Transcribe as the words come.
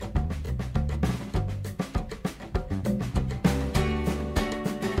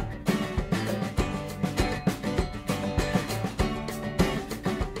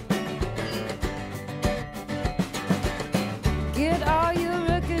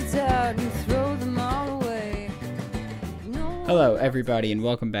Hello, everybody, and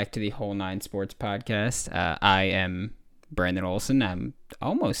welcome back to the Whole Nine Sports Podcast. I am Brandon Olson. I'm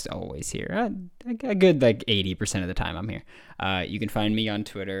almost always here. A good 80% of the time I'm here. You can find me on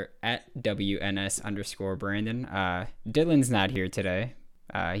Twitter at WNS_Brandon. Dylan's not here today.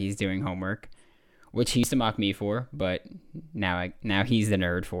 He's doing homework, which he used to mock me for, but now he's the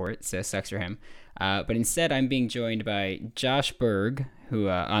nerd for it, so sucks for him. But instead, I'm being joined by Josh Berg, who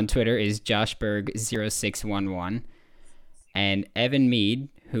on Twitter is JoshBerg0611. And Evan Mead,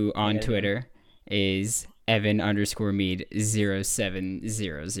 who on Twitter is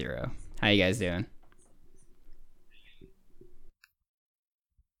Evan_Mead0700. How you guys doing?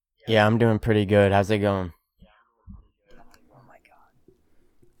 Yeah, I'm doing pretty good. How's it going? Oh my god.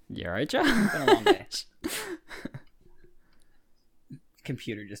 You alright, Josh? It's been a long day.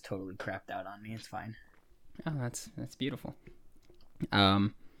 Computer just totally crapped out on me. It's fine. Oh, that's beautiful.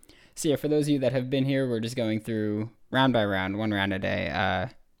 So yeah, for those of you that have been here, we're just going through round by round, one round a day.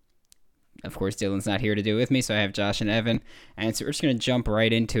 Of course, Dylan's not here to do it with me, so I have Josh and Evan. And so we're just going to jump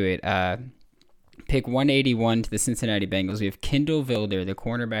right into it. Pick 181 to the Cincinnati Bengals. We have Kindle Vildor, the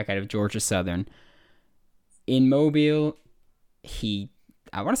cornerback out of Georgia Southern. In Mobile,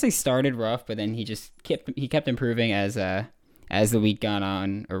 I want to say started rough, but then he kept improving as the week went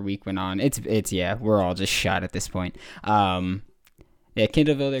on. We're all just shot at this point.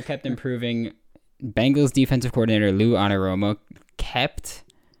 Kindle Vildor kept improving. Bengals defensive coordinator Lou Anarumo kept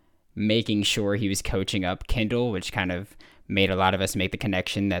making sure he was coaching up Kindle, which kind of made a lot of us make the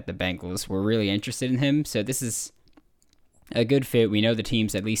connection that the Bengals were really interested in him. So this is a good fit. We know the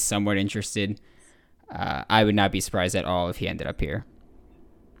team's at least somewhat interested. I would not be surprised at all if he ended up here.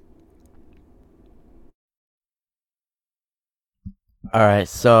 All right,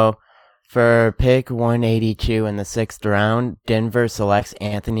 so for pick 182 in the 6th round, Denver selects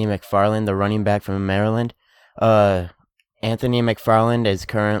Anthony McFarland, the running back from Maryland. Anthony McFarland is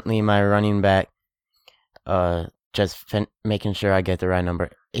currently my running back. Making sure I get the right number.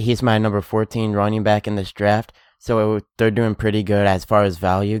 He's my number 14 running back in this draft, so they're doing pretty good as far as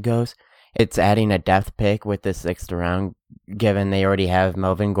value goes. It's adding a depth pick with the 6th round, given they already have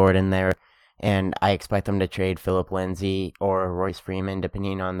Melvin Gordon there. And I expect them to trade Phillip Lindsay or Royce Freeman,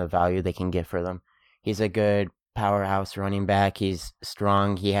 depending on the value they can get for them. He's a good powerhouse running back. He's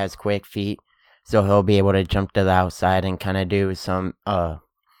strong. He has quick feet. So he'll be able to jump to the outside and kind of do some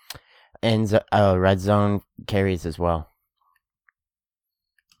red zone carries as well.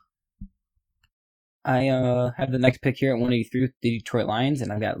 I have the next pick here at 183 with the Detroit Lions,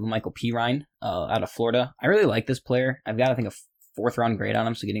 and I've got Michael Pirine out of Florida. I really like this player. I've got, I think, a 4th round grade on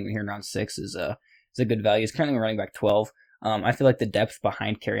him, so getting him here in round 6 is a good value. He's currently running back 12. I feel like the depth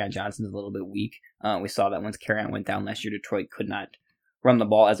behind Kerryon Johnson is a little bit weak. We saw that once Kerryon went down last year, Detroit could not run the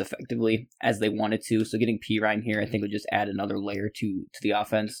ball as effectively as they wanted to. So getting Pirine here, I think, would just add another layer to the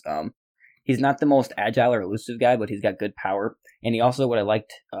offense. He's not the most agile or elusive guy, but he's got good power. And he also, what I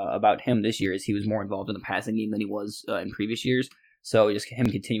liked about him this year is he was more involved in the passing game than he was in previous years. So just him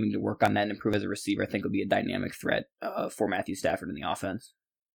continuing to work on that and improve as a receiver, I think, would be a dynamic threat for Matthew Stafford in the offense.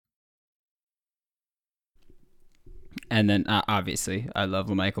 And then, obviously, I love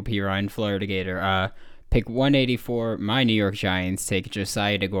LaMichael Pirine, Florida Gator. Pick 184, my New York Giants take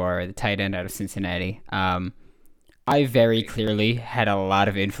Josiah DeGuara, the tight end out of Cincinnati. I very clearly had a lot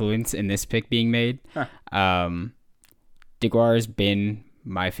of influence in this pick being made. DeGuara's been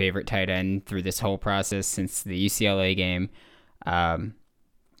my favorite tight end through this whole process since the UCLA game. I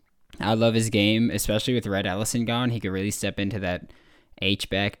love his game, especially with Red Ellison gone. He could really step into that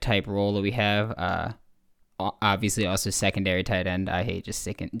H-back type role that we have. Obviously, also secondary tight end. I hate just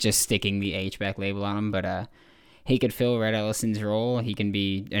sticking the H-back label on him, but he could fill Red Ellison's role. He can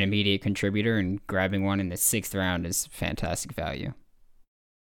be an immediate contributor, and grabbing one in the 6th round is fantastic value.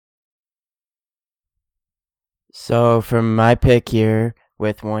 So for my pick here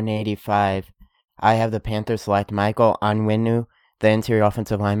with 185, I have the Panthers select Michael Onwenu, the interior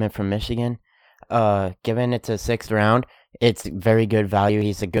offensive lineman from Michigan. Given it's a 6th round, it's very good value.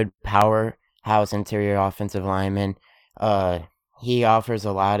 He's a good powerhouse interior offensive lineman. He offers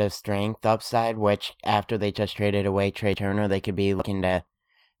a lot of strength upside, which after they just traded away Trey Turner, they could be looking to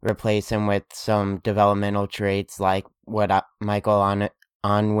replace him with some developmental traits like what Michael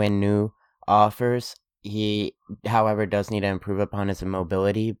Onwenu offers. He, however, does need to improve upon his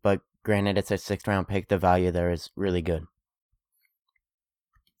mobility, but granted, it's a 6th round pick. The value there is really good.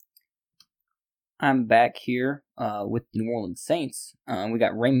 I'm back here with the New Orleans Saints. We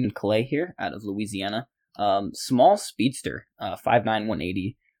got Raymond Calais here out of Louisiana. Small speedster, 5'9",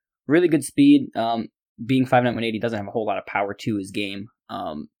 180. Really good speed. Being 5'9", 180 doesn't have a whole lot of power to his game.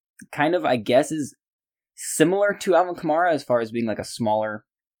 Kind of, I guess, is similar to Alvin Kamara as far as being like a smaller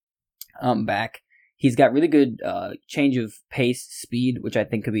back. He's got really good change of pace, speed, which I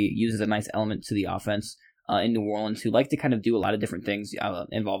think could be used as a nice element to the offense in New Orleans, who like to kind of do a lot of different things,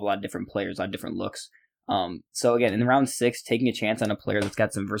 involve a lot of different players, a lot of different looks. So again, in round 6, taking a chance on a player that's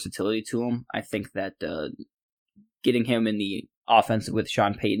got some versatility to him, I think that getting him in the offense with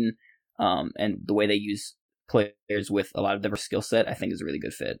Sean Payton and the way they use players with a lot of diverse skill set, I think is a really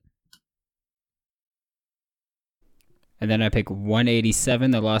good fit. And then I pick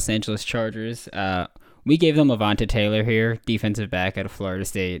 187, the Los Angeles Chargers. We gave them Levante Taylor here, defensive back out of Florida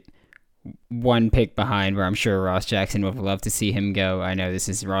State. One pick behind where I'm sure Ross Jackson would love to see him go. I know this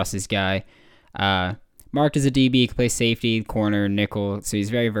is Ross's guy. Marked as a DB, can play safety, corner, nickel, so he's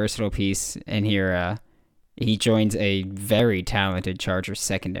a very versatile piece. And here he joins a very talented Chargers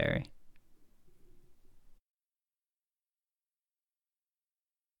secondary.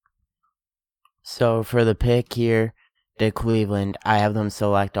 So for the pick here, to Cleveland, I have them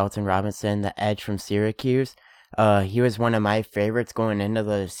select Alton Robinson, the edge from Syracuse. He was one of my favorites going into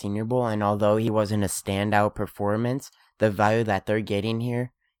the Senior Bowl, and although he wasn't a standout performance, the value that they're getting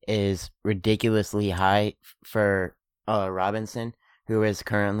here is ridiculously high for Robinson, who is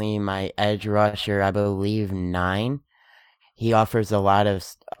currently my edge rusher, I believe 9. He offers a lot of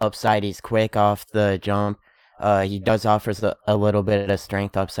upside. He's quick off the jump. He does offers a little bit of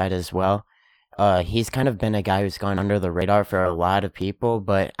strength upside as well. He's kind of been a guy who's gone under the radar for a lot of people,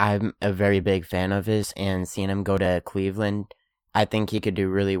 but I'm a very big fan of his, and seeing him go to Cleveland, I think he could do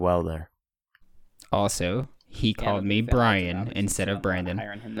really well there. Also, he called me Brian instead of Brandon.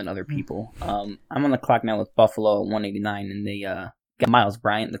 Higher on him than other people. I'm on the clock now with Buffalo at 189, and they got Miles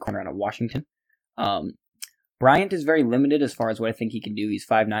Bryant, the corner out of Washington. Bryant is very limited as far as what I think he can do. He's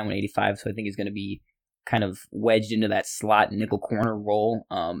 5'9", 185, so I think he's going to be kind of wedged into that slot nickel corner role.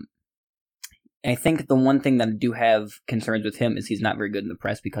 I think the one thing that I do have concerns with him is he's not very good in the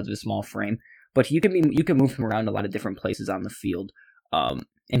press because of his small frame. But you can move him around a lot of different places on the field, and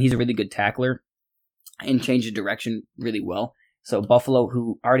he's a really good tackler and change the direction really well. So Buffalo,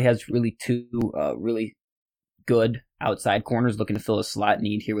 who already has really two really good outside corners looking to fill a slot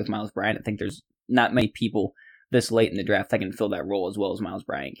need here with Miles Bryant, I think there's not many people this late in the draft that can fill that role as well as Miles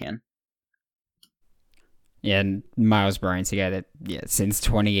Bryant can. Yeah, and Miles Bryant's a guy that, since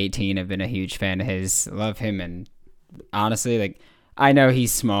 2018, I've been a huge fan of his. Love him, and honestly, I know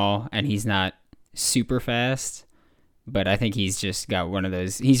he's small and he's not super fast, but I think he's just got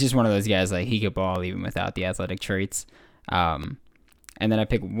he's just one of those guys, he could ball even without the athletic traits. And then I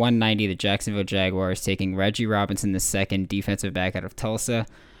pick 190, the Jacksonville Jaguars, taking Reggie Robinson, the second defensive back out of Tulsa.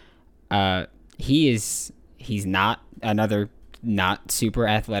 He's not another not super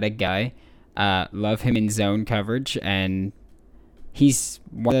athletic guy. Love him in zone coverage, and he's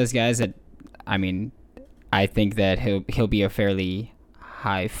one of those guys that, I think that he'll be a fairly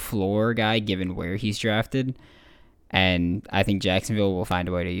high floor guy given where he's drafted, and I think Jacksonville will find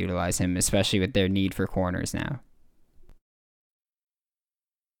a way to utilize him, especially with their need for corners now.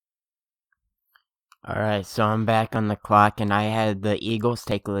 Alright, so I'm back on the clock, and I had the Eagles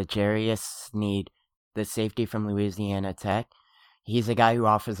take L'Jarius Sneed, the safety from Louisiana Tech. He's a guy who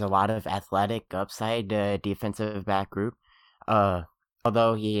offers a lot of athletic upside to defensive back group.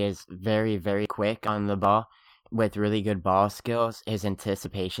 Although he is very, very quick on the ball with really good ball skills, his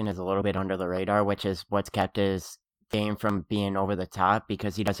anticipation is a little bit under the radar, which is what's kept his game from being over the top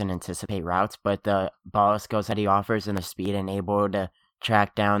because he doesn't anticipate routes. But the ball skills that he offers and the speed and able to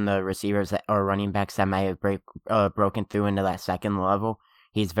track down the receivers or running backs that might have broken through into that second level,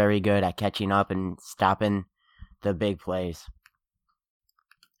 he's very good at catching up and stopping the big plays.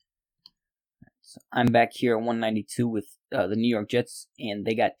 I'm back here at 192 with the New York Jets, and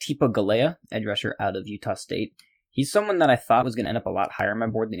they got Tipa Galea, edge rusher out of Utah State. He's someone that I thought was going to end up a lot higher on my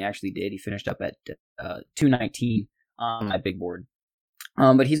board than he actually did. He finished up at 219 on my big board.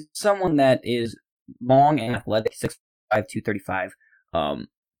 But he's someone that is long and athletic, 6'5", 235.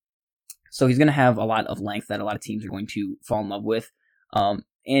 So he's going to have a lot of length that a lot of teams are going to fall in love with.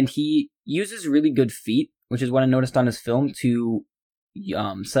 And he uses really good feet, which is what I noticed on his film, to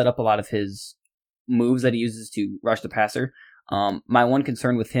set up a lot of his moves that he uses to rush the passer. My one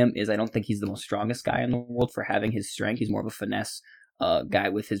concern with him is I don't think he's the most strongest guy in the world for having his strength. He's more of a finesse guy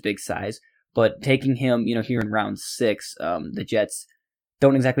with his big size. But taking him, here in round 6, the Jets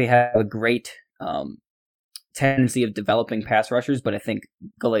don't exactly have a great tendency of developing pass rushers, but I think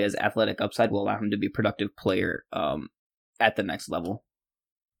Galea's athletic upside will allow him to be a productive player at the next level.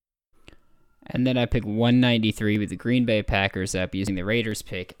 And then I picked 193 with the Green Bay Packers up using the Raiders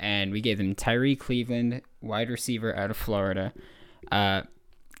pick, and we gave them Tyree Cleveland, wide receiver out of Florida.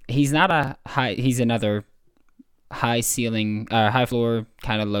 He's not he's another high ceiling, high floor,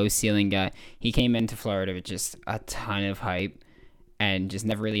 kind of low ceiling guy. He came into Florida with just a ton of hype and just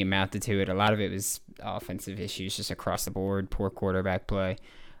never really amounted to it. A lot of it was offensive issues just across the board, poor quarterback play.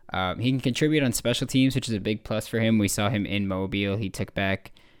 He can contribute on special teams, which is a big plus for him. We saw him in Mobile. He took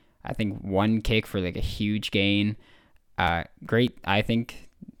back, I think, one kick for like a huge gain. Great, I think,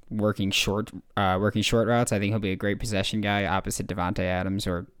 working short routes. I think he'll be a great possession guy opposite Devontae Adams,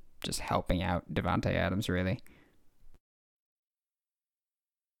 or just helping out Devontae Adams, really.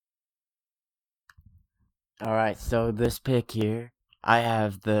 All right, so this pick here, I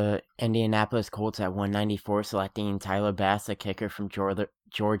have the Indianapolis Colts at 194, selecting Tyler Bass, a kicker from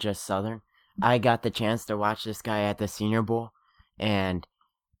Georgia Southern. I got the chance to watch this guy at the Senior Bowl, and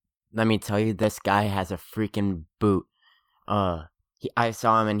let me tell you, this guy has a freaking boot. I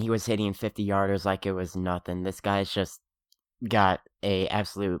saw him, and he was hitting 50-yarders like it was nothing. This guy's just got a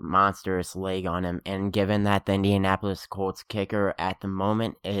absolute monstrous leg on him, and given that the Indianapolis Colts kicker at the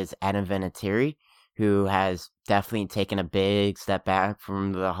moment is Adam Vinatieri, who has definitely taken a big step back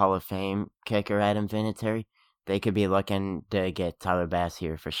from the Hall of Fame kicker Adam Vinatieri, they could be looking to get Tyler Bass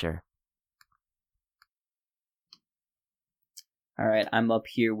here for sure. All right, I'm up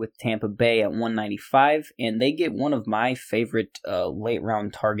here with Tampa Bay at 195, and they get one of my favorite late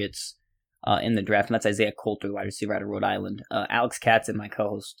round targets in the draft, and that's Isaiah Coulter, wide receiver out of Rhode Island. Alex Katzen, my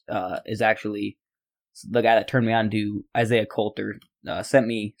co-host, is actually the guy that turned me on to Isaiah Coulter. Sent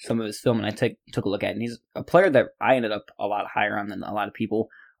me some of his film, and I took a look at it. And he's a player that I ended up a lot higher on than a lot of people.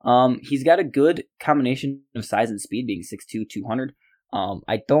 He's got a good combination of size and speed, being 6'2", 200.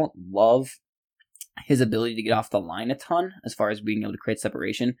 I don't love his ability to get off the line a ton as far as being able to create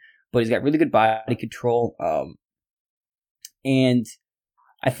separation, but he's got really good body control. And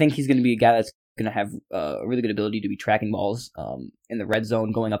I think he's going to be a guy that's going to have a really good ability to be tracking balls in the red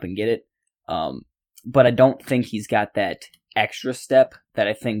zone, going up and get it. But I don't think he's got that extra step that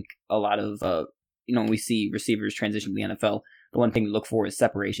I think a lot of, when we see receivers transition to the NFL, the one thing to look for is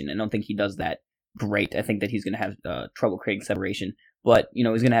separation. I don't think he does that great. I think that he's going to have trouble creating separation. But, he's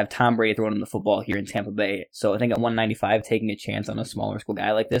going to have Tom Brady throwing him the football here in Tampa Bay. So I think at 195, taking a chance on a smaller school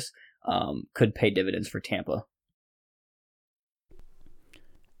guy like this could pay dividends for Tampa.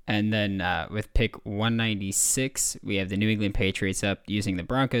 And then with pick 196, we have the New England Patriots up using the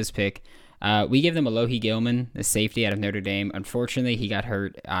Broncos pick. We give them Alohi Gilman, the safety out of Notre Dame. Unfortunately, he got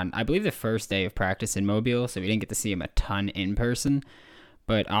hurt on, I believe, the first day of practice in Mobile, so we didn't get to see him a ton in person.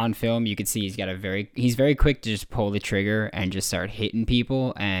 But on film, you could see he's very quick to just pull the trigger and just start hitting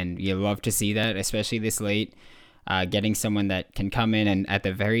people, and you love to see that, especially this late. Getting someone that can come in, and at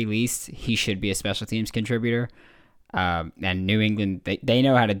the very least, he should be a special teams contributor. And New England, they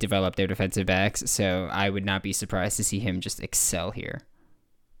know how to develop their defensive backs, so I would not be surprised to see him just excel here.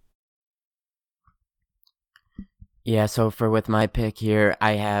 Yeah, so with my pick here,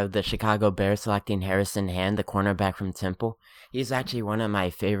 I have the Chicago Bears selecting Harrison Hand, the cornerback from Temple. He's actually one of my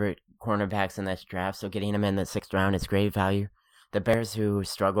favorite cornerbacks in this draft, so getting him in the 6th round is great value. The Bears, who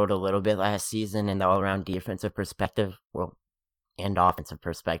struggled a little bit last season in the all-around defensive perspective, and offensive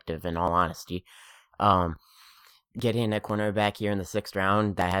perspective, in all honesty, getting a cornerback here in the 6th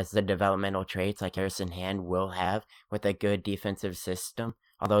round that has the developmental traits like Harrison Hand will have with a good defensive system.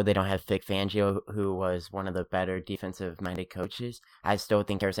 Although they don't have Vic Fangio, who was one of the better defensive-minded coaches, I still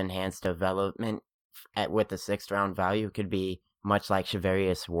think Harrison Hand's development with the 6th round value could be much like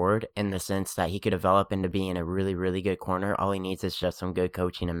Shavarius Ward in the sense that he could develop into being a really, really good corner. All he needs is just some good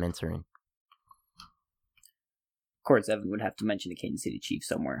coaching and mentoring. Of course, Evan would have to mention the Kansas City Chiefs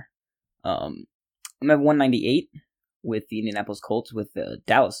somewhere. I'm at 198 with the Indianapolis Colts with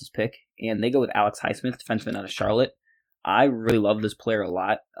Dallas's pick, and they go with Alex Highsmith, defenseman out of Charlotte. I really love this player a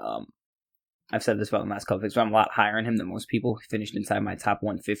lot. I've said this about the last couple of picks, but I'm a lot higher on him than most people. He finished inside my top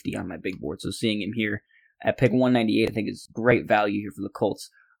 150 on my big board, so seeing him here at pick 198, I think is great value here for the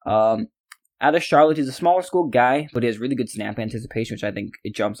Colts. Out of Charlotte, he's a smaller school guy, but he has really good snap anticipation, which I think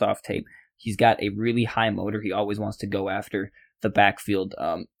it jumps off tape. He's got a really high motor. He always wants to go after the backfield.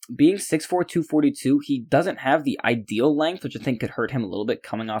 Being 6'4", 242, he doesn't have the ideal length, which I think could hurt him a little bit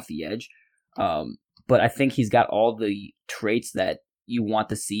coming off the edge. But I think he's got all the traits that you want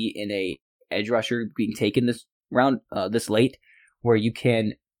to see in a edge rusher being taken this round, this late, where you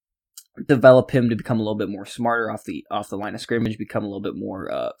can develop him to become a little bit more smarter off the line of scrimmage, become a little bit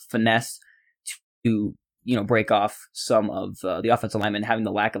more finesse to break off some of the offensive linemen. Having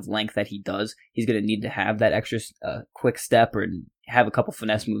the lack of length that he does, he's going to need to have that extra quick step or have a couple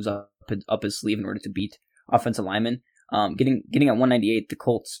finesse moves up his sleeve in order to beat offensive linemen. Getting at 198, the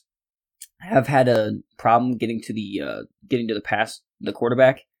Colts have had a problem getting to the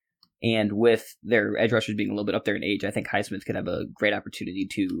quarterback, And with their edge rushers being a little bit up there in age, I think Highsmith could have a great opportunity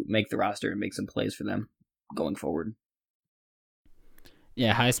to make the roster and make some plays for them going forward.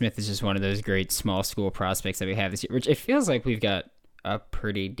 Yeah, Highsmith is just one of those great small school prospects that we have this year, which it feels like we've got a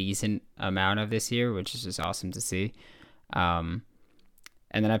pretty decent amount of this year, which is just awesome to see. And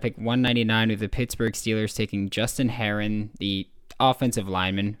then I picked 199 with the Pittsburgh Steelers taking Justin Herron, the offensive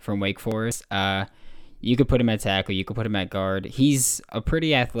lineman from Wake Forest. You could put him at tackle. You could put him at guard. He's a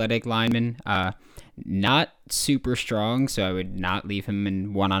pretty athletic lineman. Not super strong, so I would not leave him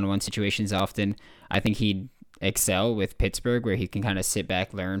in one-on-one situations often. I think he'd excel with Pittsburgh, where he can kind of sit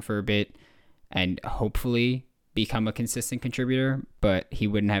back, learn for a bit, and hopefully become a consistent contributor, but he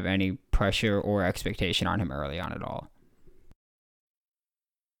wouldn't have any pressure or expectation on him early on at all.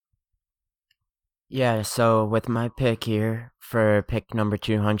 Yeah, so with my pick here for pick number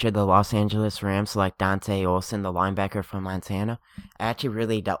 200, the Los Angeles Rams select Dante Olson, the linebacker from Montana. I actually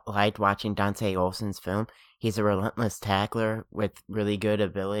really liked watching Dante Olson's film. He's a relentless tackler with really good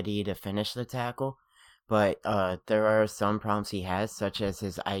ability to finish the tackle, but there are some problems he has, such as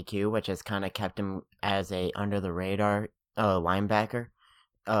his IQ, which has kind of kept him as a under-the-radar linebacker.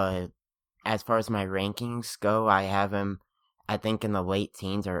 As far as my rankings go, I have him, I think, in the late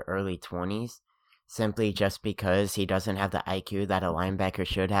teens or early 20s. Simply just because he doesn't have the IQ that a linebacker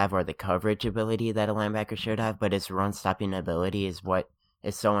should have or the coverage ability that a linebacker should have, but his run-stopping ability is what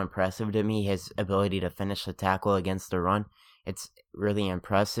is so impressive to me. His ability to finish the tackle against the run, it's really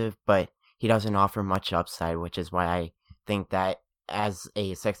impressive, but he doesn't offer much upside, which is why I think that as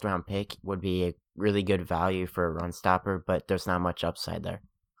a 6th-round pick would be a really good value for a run stopper, but there's not much upside there.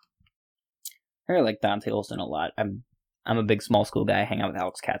 I really like Dante Olson a lot. I'm a big small school guy. I hang out with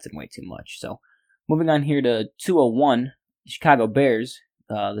Alex Katzen way too much, so... Moving on here to 201, Chicago Bears.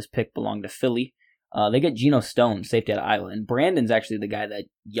 This pick belonged to Philly. They get Geno Stone, safety out of Iowa. And Brandon's actually the guy that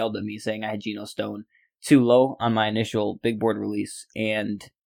yelled at me saying I had Geno Stone too low on my initial big board release. And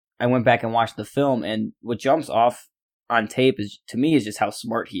I went back and watched the film. And what jumps off on tape is, to me, is just how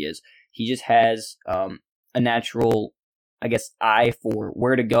smart he is. He just has a natural, I guess, eye for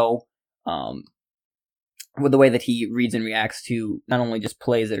where to go. With the way that he reads and reacts to not only just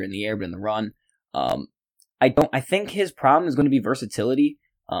plays that are in the air, but in the run. I think his problem is going to be versatility.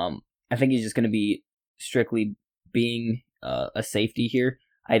 I think he's just going to be strictly being a safety here.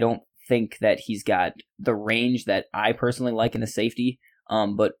 I don't think that he's got the range that I personally like in a safety.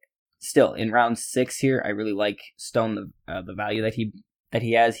 But still, in round 6 here, I really like Stone, the value that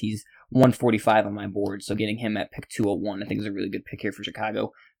he has. He's 145 on my board, so getting him at pick 201, I think is a really good pick here for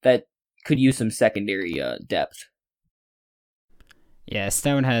Chicago. That could use some secondary depth. Yeah,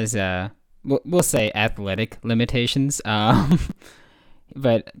 Stone has we'll say athletic limitations.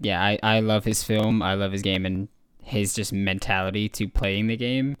 But yeah, I love his film. I love his game and his just mentality to playing the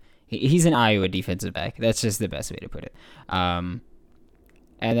game. He's an Iowa defensive back. That's just the best way to put it. And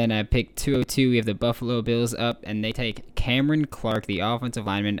then at pick 202, we have the Buffalo Bills up, and they take Cameron Clark, the offensive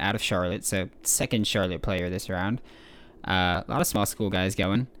lineman out of Charlotte. So second Charlotte player this round. A lot of small school guys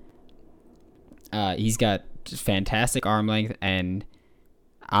going. He's got just fantastic arm length, and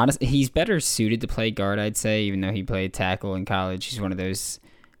honestly, he's better suited to play guard, I'd say, even though he played tackle in college. He's one of those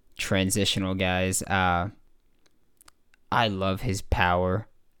transitional guys. I love his power,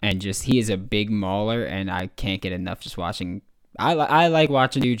 and just he is a big mauler, and I can't get enough just watching. I like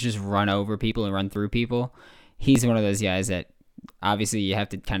watching dudes just run over people and run through people. He's one of those guys that obviously you have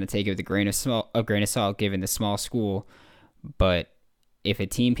to kind of take it with a grain of salt given the small school, but if a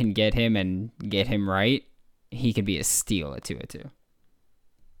team can get him and get him right, he could be a steal at 202.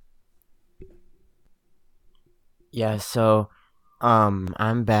 Yeah, so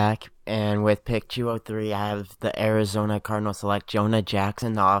I'm back, and with pick 203, I have the Arizona Cardinals select Jonah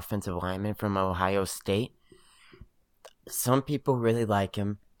Jackson, the offensive lineman from Ohio State. Some people really like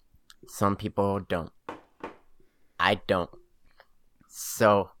him. Some people don't. I don't.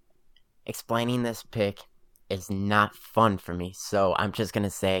 So, explaining this pick is not fun for me. So, I'm just going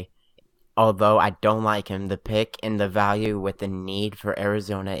to say, although I don't like him, the pick and the value with the need for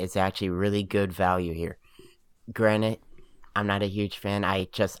Arizona is actually really good value here. Granted, I'm not a huge fan. I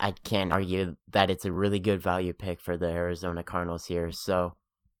can't argue that it's a really good value pick for the Arizona Cardinals here. So,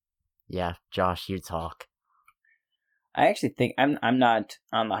 yeah, Josh, you talk. I actually think I'm not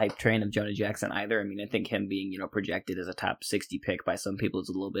on the hype train of Jonah Jackson either. I mean, I think him being projected as a top 60 pick by some people is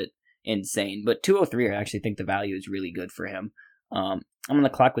a little bit insane. But 203, I actually think the value is really good for him. I'm on the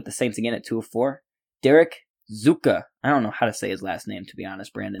clock with the Saints again at 204. Derek Zuka. I don't know how to say his last name, to be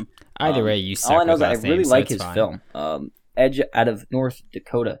honest, Brandon. Either way, you suck. All I know is that I really like so his fine. film. Edge out of North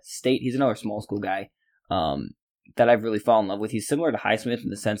Dakota State. He's another small school guy. that I've really fallen in love with. He's similar to Highsmith in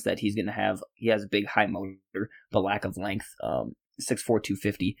the sense that he has a big high motor, but lack of length. 6'4",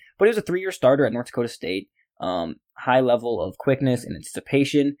 250. But he was a 3-year starter at North Dakota State. High level of quickness and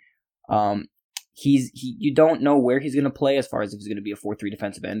anticipation. You don't know where he's going to play as far as if he's going to be a 4-3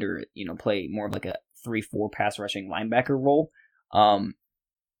 defensive end or play more of like a 3-4 pass rushing linebacker role.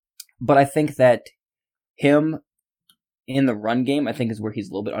 But I think that him in the run game, I think is where he's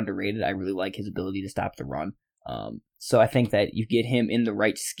a little bit underrated. I really like his ability to stop the run. So I think that you get him in the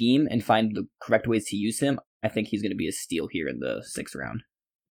right scheme and find the correct ways to use him. I think he's going to be a steal here in the 6th round.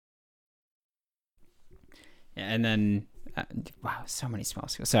 Yeah, and then, wow, so many small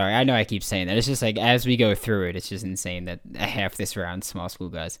schools. Sorry, I know I keep saying that. It's just like, as we go through it, it's just insane that half this round, small school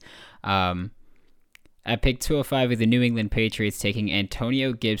guys. At pick 205 with the New England Patriots taking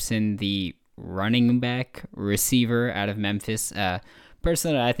Antonio Gibson, the running back receiver out of Memphis.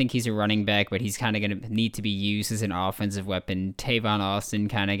 Personally, I think he's a running back, but he's kind of going to need to be used as an offensive weapon. Tavon Austin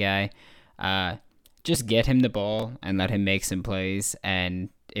kind of guy. Just get him the ball and let him make some plays. And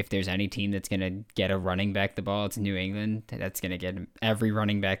if there's any team that's going to get a running back the ball, it's New England. That's going to get every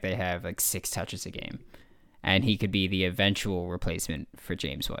running back they have like 6 touches a game. And he could be the eventual replacement for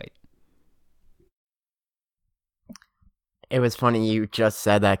James White. It was funny you just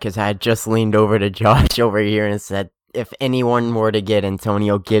said that because I had just leaned over to Josh over here and said, if anyone were to get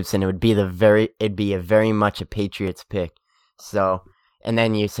Antonio Gibson, it'd be a very much a Patriots pick. So, and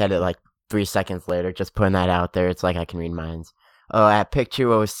then you said it like 3 seconds later, just putting that out there. It's like I can read minds. At pick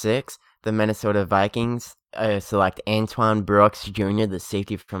 206, the Minnesota Vikings select Antoine Brooks Jr., the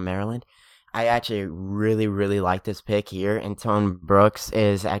safety from Maryland. I actually really, really like this pick here. Antoine Brooks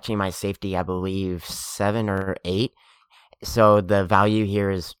is actually my safety, I believe, 7 or 8. So the value here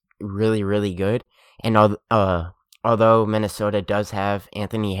is really, really good. And although Minnesota does have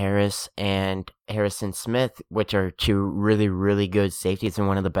Anthony Harris and Harrison Smith, which are 2 really, really good safeties and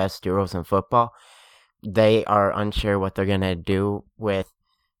one of the best duos in football, they are unsure what they're going to do with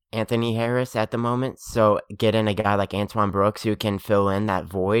Anthony Harris at the moment. So getting a guy like Antoine Brooks who can fill in that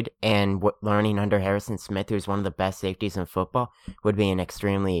void and learning under Harrison Smith, who's one of the best safeties in football, would be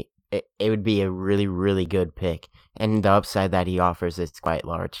it would be a really, really good pick. And the upside that he offers is quite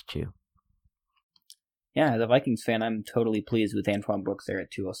large, too. Yeah, as a Vikings fan, I'm totally pleased with Antoine Brooks there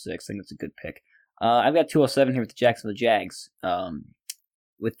at 206. I think it's a good pick. I've got 207 here with the Jacksonville Jags,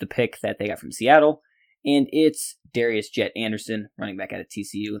 with the pick that they got from Seattle. And it's Darius Jet Anderson, running back out of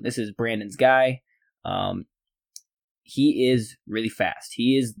TCU. This is Brandon's guy. He is really fast.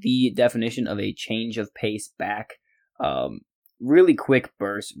 He is the definition of a change of pace back. Really quick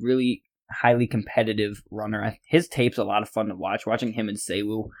burst, really highly competitive runner. His tape's a lot of fun to watch. Watching him and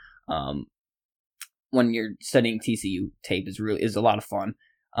Sewu, when you're studying TCU tape is a lot of fun.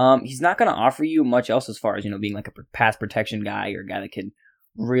 He's not going to offer you much else as far as being like a pass protection guy or a guy that can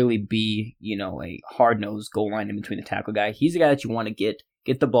really be a hard nosed goal line in between the tackle guy. He's a guy that you want to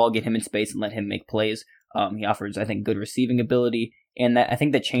get the ball, get him in space, and let him make plays. He offers, I think, good receiving ability, and that I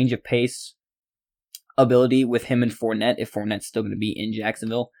think the change of pace ability with him and Fournette, if Fournette's still going to be in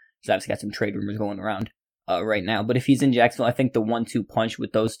Jacksonville. He's obviously got some trade rumors going around right now. But if he's in Jacksonville, I think the 1-2 punch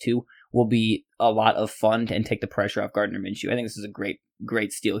with those two will be a lot of fun and take the pressure off Gardner Minshew. I think this is a great,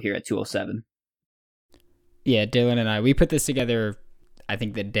 great steal here at 207. Yeah, Dylan and I, we put this together, I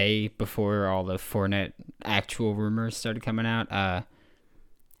think, the day before all the Fournette actual rumors started coming out.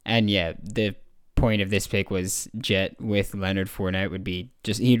 And yeah, the point of this pick was Jet with Leonard Fournette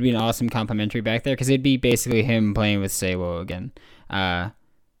he'd be an awesome complimentary back there because it'd be basically him playing with Sewo again.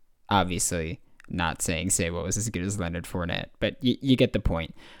 Obviously not saying Sewo is as good as Leonard Fournette, but you get the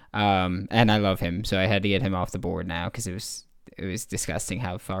point. And I love him, so I had to get him off the board now because it was disgusting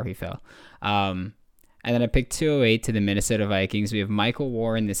how far he fell. And then I picked 208 to the Minnesota Vikings. We have Michael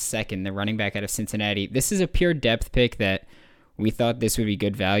Warren the second, the running back out of Cincinnati. This is a pure depth pick that we thought this would be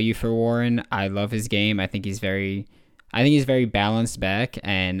good value for Warren. I love his game. I think he's very balanced back,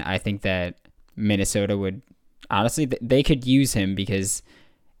 and I think that Minnesota would honestly they could use him because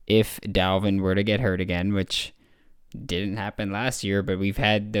if Dalvin were to get hurt again, which didn't happen last year, but we've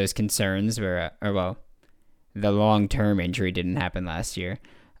had those concerns where, the long-term injury didn't happen last year.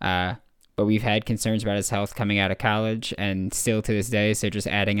 But we've had concerns about his health coming out of college and still to this day. So just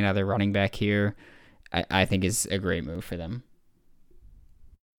adding another running back here, I think is a great move for them.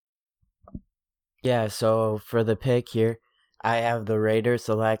 Yeah, so for the pick here, I have the Raiders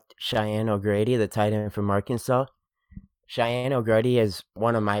select Cheyenne O'Grady, the tight end from Arkansas. Cheyenne O'Grady is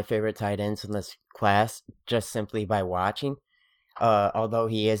one of my favorite tight ends in this class, just simply by watching. Although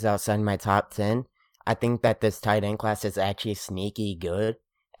he is outside my top 10, I think that this tight end class is actually sneaky good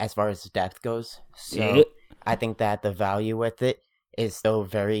as far as depth goes. So I think that the value with it is still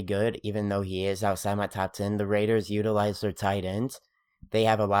very good, even though he is outside my top 10. The Raiders utilize their tight ends. They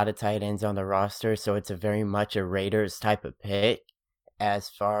have a lot of tight ends on the roster, so it's a very much a Raiders type of pick as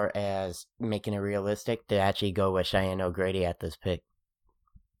far as making it realistic to actually go with Cheyenne O'Grady at this pick.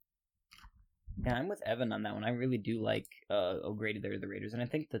 Yeah, I'm with Evan on that one. I really do like O'Grady there, the Raiders, and I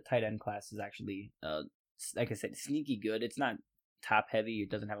think the tight end class is actually, like I said, sneaky good. It's not top heavy. It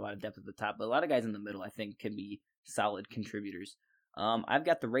doesn't have a lot of depth at the top, but a lot of guys in the middle I think can be solid contributors. I've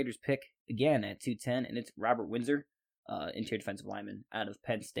got the Raiders pick again at 210, and it's Robert Windsor, interior defensive lineman out of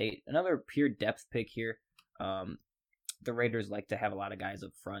Penn State. Another pure depth pick here. The Raiders like to have a lot of guys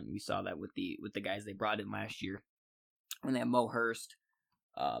up front. We saw that with the guys they brought in last year when they had Mo Hurst.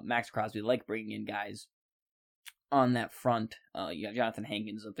 Max Crosby, like bringing in guys on that front. You got Jonathan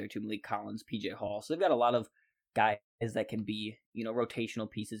Hankins up there too, Malik Collins, PJ Hall. So they've got a lot of guys that can be,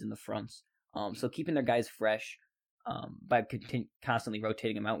 rotational pieces in the fronts. So keeping their guys fresh by constantly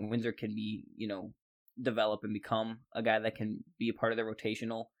rotating them out. Windsor can be, develop and become a guy that can be a part of their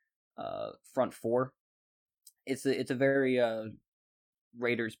rotational front four. It's a very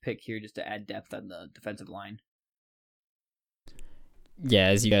Raiders pick here just to add depth on the defensive line. Yeah,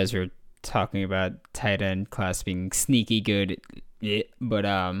 as you guys were talking about tight end class being sneaky good, but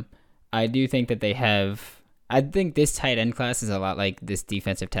I do think that they have. I think this tight end class is a lot like this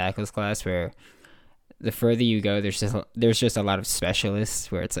defensive tackles class, where the further you go, there's just a lot of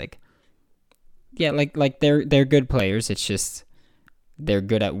specialists where it's like, yeah, like they're good players. It's just they're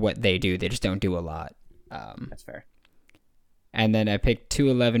good at what they do. They just don't do a lot. That's fair. And then I picked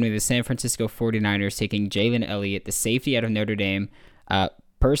 211 with the San Francisco 49ers taking Jalen Elliott, the safety out of Notre Dame.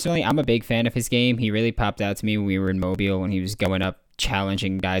 Personally, I'm a big fan of his game. He really popped out to me when we were in Mobile when he was going up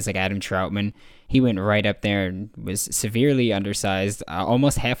challenging guys like Adam Troutman. He went right up there and was severely undersized,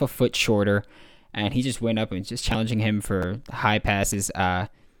 almost half a foot shorter, and he just went up and was just challenging him for high passes.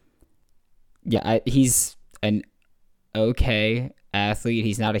 He's an okay athlete.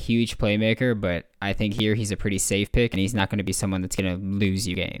 He's not a huge playmaker, but I think here he's a pretty safe pick, and he's not going to be someone that's going to lose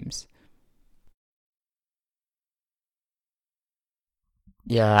you games.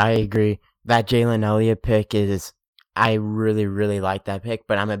 Yeah, I agree. That Jalen Elliott pick I really, really like that pick,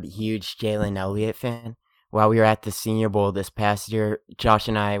 but I'm a huge Jalen Elliott fan. While we were at the Senior Bowl this past year, Josh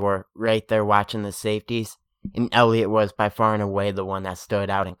and I were right there watching the safeties, and Elliott was by far and away the one that stood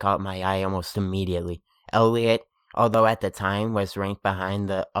out and caught my eye almost immediately. Elliott, although at the time was ranked behind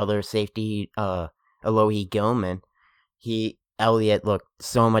the other safety, Alohi Gilman, Elliott looked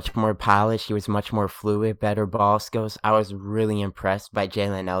so much more polished. He was much more fluid, better ball skills. I was really impressed by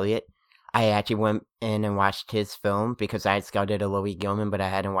Jalen Elliott. I actually went in and watched his film because I had scouted Alohi Gilman, but I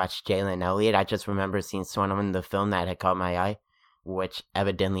hadn't watched Jalen Elliott. I just remember seeing someone in the film that had caught my eye, which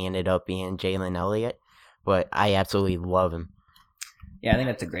evidently ended up being Jalen Elliott. But I absolutely love him. Yeah, I think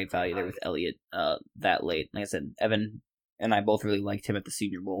that's a great value there with Elliott that late. Like I said, Evan and I both really liked him at the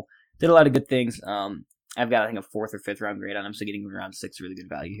Senior Bowl. Did a lot of good things. I've got, I think, a 4th or 5th round grade on him, so getting around 6 really good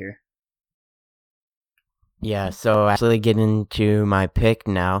value here. Yeah, so actually getting to my pick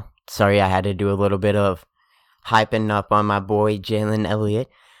now. Sorry, I had to do a little bit of hyping up on my boy Jalen Elliott.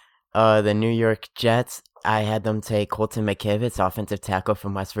 The New York Jets, I had them take Colton McKivitz, offensive tackle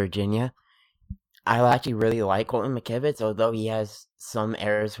from West Virginia. I actually really like Colton McKivitz, although he has some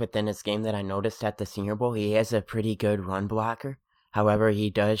errors within his game that I noticed at the Senior Bowl. He is a pretty good run blocker. However, he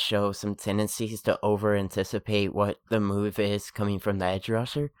does show some tendencies to over-anticipate what the move is coming from the edge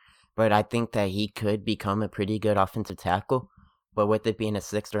rusher. But I think that he could become a pretty good offensive tackle. But with it being a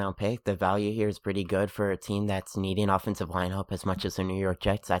 6th round pick, the value here is pretty good for a team that's needing offensive line help as much as the New York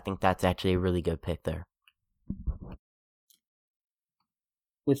Jets. I think that's actually a really good pick there.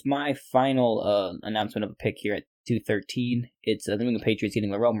 With my final announcement of a pick here at 213, it's the New England Patriots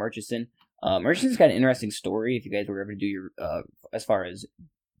getting Larrell Murchison. Murchison's got an interesting story. If you guys were ever to do your as far as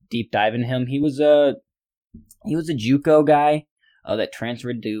deep dive in him, he was a JUCO guy that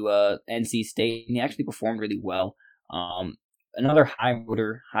transferred to NC State, and he actually performed really well. Another high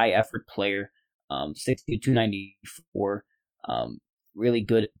motor, high effort player, 6'2", 294, really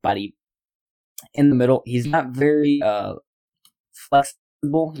good body in the middle. He's not very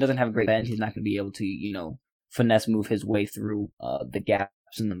flexible. He doesn't have a great bend. He's not going to be able to finesse move his way through the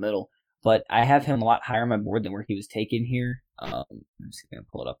gaps in the middle. But I have him a lot higher on my board than where he was taken here. Let me see if I can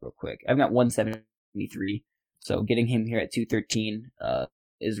pull it up real quick. I've got 173. So getting him here at 213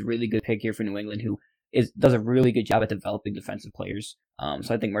 is a really good pick here for New England, who does a really good job at developing defensive players.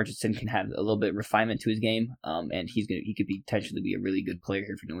 So I think Murchison can have a little bit of refinement to his game, and he could potentially be a really good player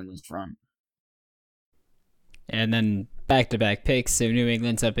here for New England's front. And then back-to-back picks, so New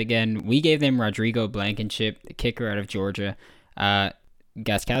England's up again. We gave them Rodrigo Blankenship, the kicker out of Georgia.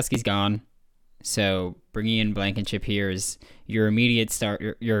 Gostkowski's gone, so bringing in Blankenship here is your immediate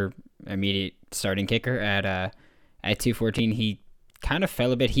starting kicker at 214. He kind of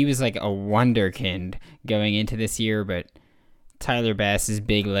fell a bit. He was like a wonderkind going into this year, but Tyler Bass's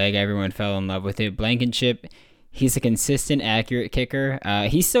big leg, everyone fell in love with it. Blankenship, he's a consistent, accurate kicker.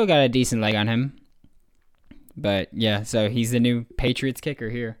 He's still got a decent leg on him. But yeah, so he's the new Patriots kicker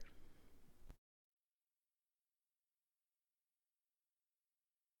here.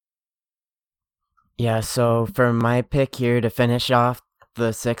 Yeah, so for my pick here to finish off the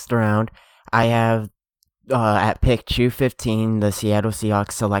 6th round, I have at pick 215, the Seattle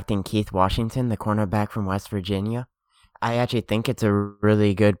Seahawks selecting Keith Washington, the cornerback from West Virginia. I actually think it's a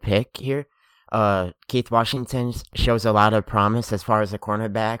really good pick here. Keith Washington shows a lot of promise as far as a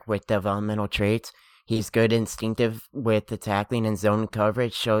cornerback with developmental traits. He's good instinctive with the tackling and zone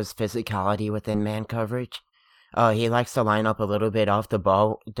coverage, shows physicality within man coverage. He likes to line up a little bit off the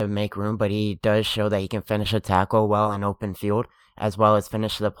ball to make room, but he does show that he can finish a tackle well in open field, as well as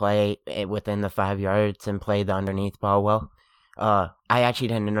finish the play within the 5 yards and play the underneath ball well. I actually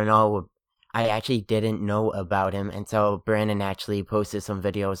didn't know about him until Brandon actually posted some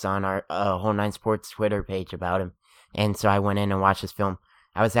videos on our Whole Nine Sports Twitter page about him, and so I went in and watched his film.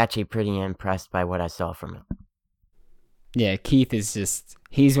 I was actually pretty impressed by what I saw from him. Yeah, Keith is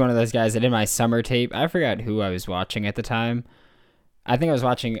he's one of those guys that in my summer tape, I forgot who I was watching at the time. I think I was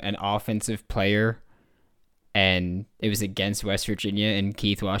watching an offensive player, and it was against West Virginia, and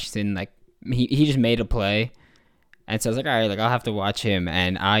Keith Washington, like, he just made a play. And so I was like, all right, like, I'll have to watch him,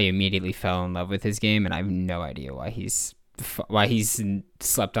 and I immediately fell in love with his game, and I have no idea why he's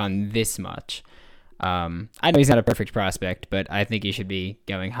slept on this much. I know he's not a perfect prospect, but I think he should be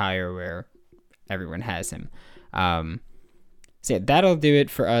going higher where everyone has him. So yeah, that'll do it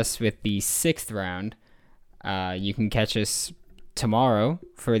for us with the 6th round. You can catch us tomorrow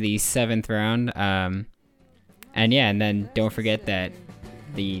for the 7th round. And then don't forget that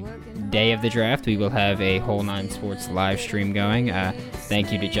the day of the draft, we will have a Whole Nine Sports live stream going.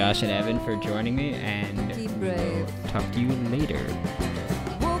 Thank you to Josh and Evan for joining me, and we'll talk to you later.